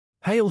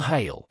Hail,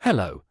 hail.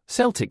 Hello,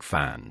 Celtic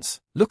fans.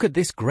 Look at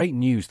this great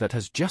news that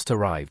has just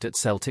arrived at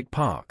Celtic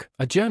Park.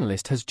 A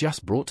journalist has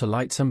just brought to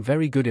light some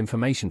very good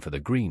information for the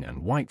green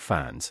and white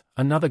fans.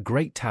 Another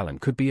great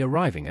talent could be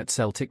arriving at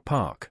Celtic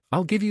Park.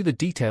 I'll give you the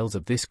details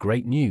of this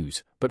great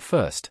news, but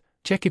first,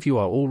 check if you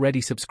are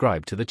already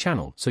subscribed to the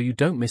channel so you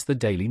don't miss the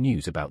daily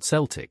news about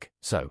Celtic.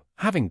 So,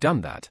 having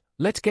done that,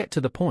 let's get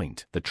to the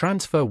point. The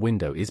transfer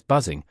window is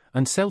buzzing,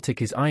 and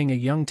Celtic is eyeing a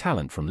young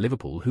talent from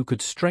Liverpool who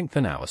could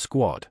strengthen our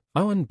squad.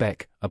 Owen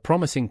Beck, a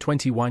promising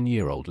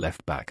 21-year-old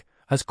left-back,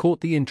 has caught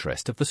the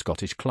interest of the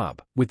Scottish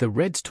club. With the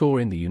Reds tour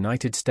in the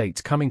United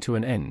States coming to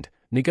an end,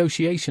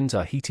 negotiations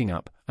are heating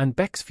up, and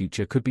Beck's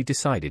future could be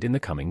decided in the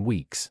coming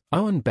weeks.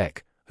 Owen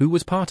Beck, who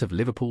was part of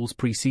Liverpool's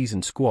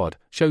pre-season squad,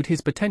 showed his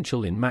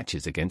potential in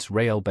matches against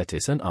Real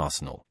Betis and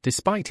Arsenal.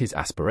 Despite his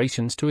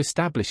aspirations to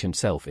establish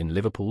himself in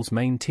Liverpool's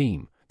main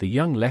team, the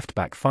young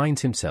left-back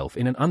finds himself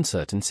in an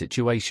uncertain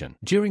situation.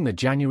 During the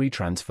January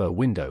transfer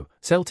window,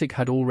 Celtic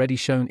had already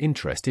shown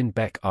interest in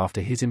Beck after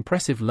his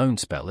impressive loan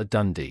spell at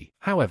Dundee.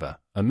 However,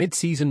 a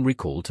mid-season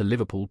recall to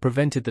Liverpool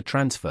prevented the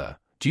transfer,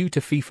 due to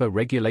FIFA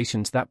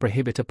regulations that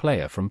prohibit a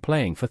player from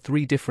playing for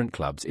 3 different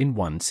clubs in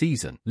one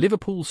season.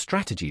 Liverpool's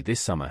strategy this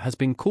summer has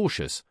been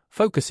cautious,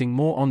 focusing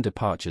more on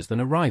departures than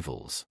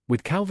arrivals.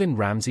 With Calvin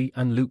Ramsey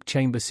and Luke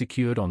Chambers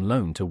secured on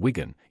loan to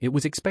Wigan, it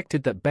was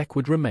expected that Beck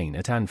would remain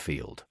at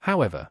Anfield.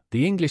 However,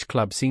 the English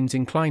club seems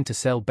inclined to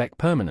sell Beck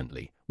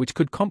permanently, which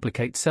could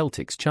complicate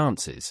Celtic's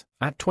chances.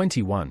 At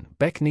 21,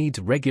 Beck needs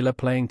regular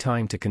playing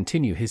time to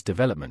continue his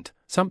development,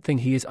 something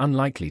he is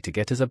unlikely to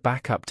get as a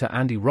backup to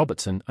Andy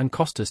Robertson and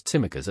Kostas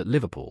Tsimikas at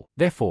Liverpool.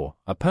 Therefore,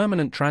 a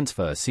permanent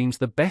transfer seems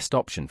the best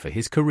option for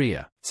his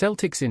career.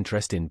 Celtic's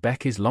interest in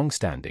Beck is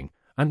long-standing,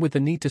 and with the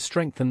need to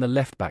strengthen the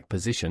left-back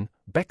position,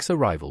 Beck's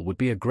arrival would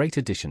be a great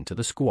addition to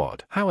the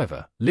squad.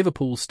 However,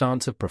 Liverpool's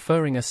stance of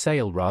preferring a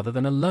sale rather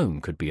than a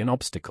loan could be an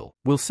obstacle.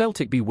 Will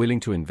Celtic be willing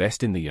to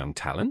invest in the young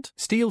talent?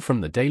 Steele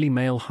from the Daily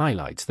Mail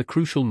highlights the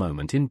crucial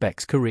moment in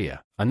Beck's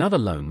career. Another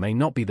loan may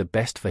not be the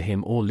best for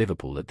him or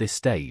Liverpool at this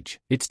stage.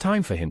 It's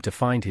time for him to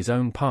find his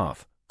own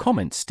path,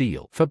 comments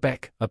Steele. For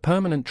Beck, a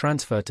permanent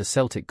transfer to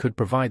Celtic could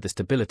provide the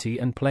stability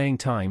and playing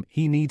time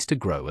he needs to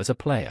grow as a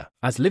player.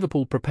 As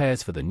Liverpool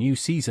prepares for the new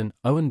season,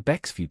 Owen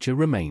Beck's future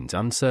remains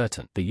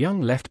uncertain. The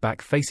young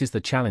left-back faces the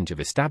challenge of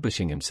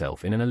establishing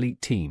himself in an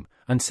elite team,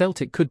 and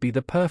Celtic could be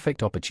the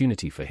perfect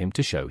opportunity for him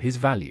to show his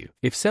value.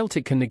 If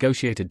Celtic can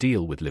negotiate a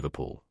deal with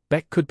Liverpool,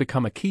 Beck could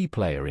become a key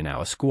player in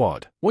our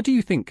squad. What do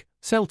you think,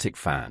 Celtic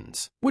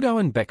fans? Would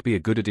Owen Beck be a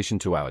good addition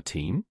to our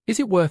team? Is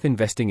it worth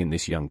investing in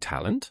this young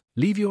talent?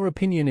 Leave your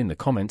opinion in the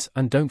comments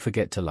and don't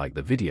forget to like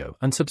the video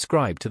and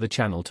subscribe to the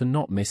channel to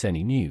not miss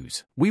any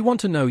news. We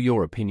want to know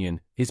your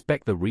opinion. Is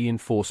Beck the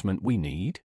reinforcement we need?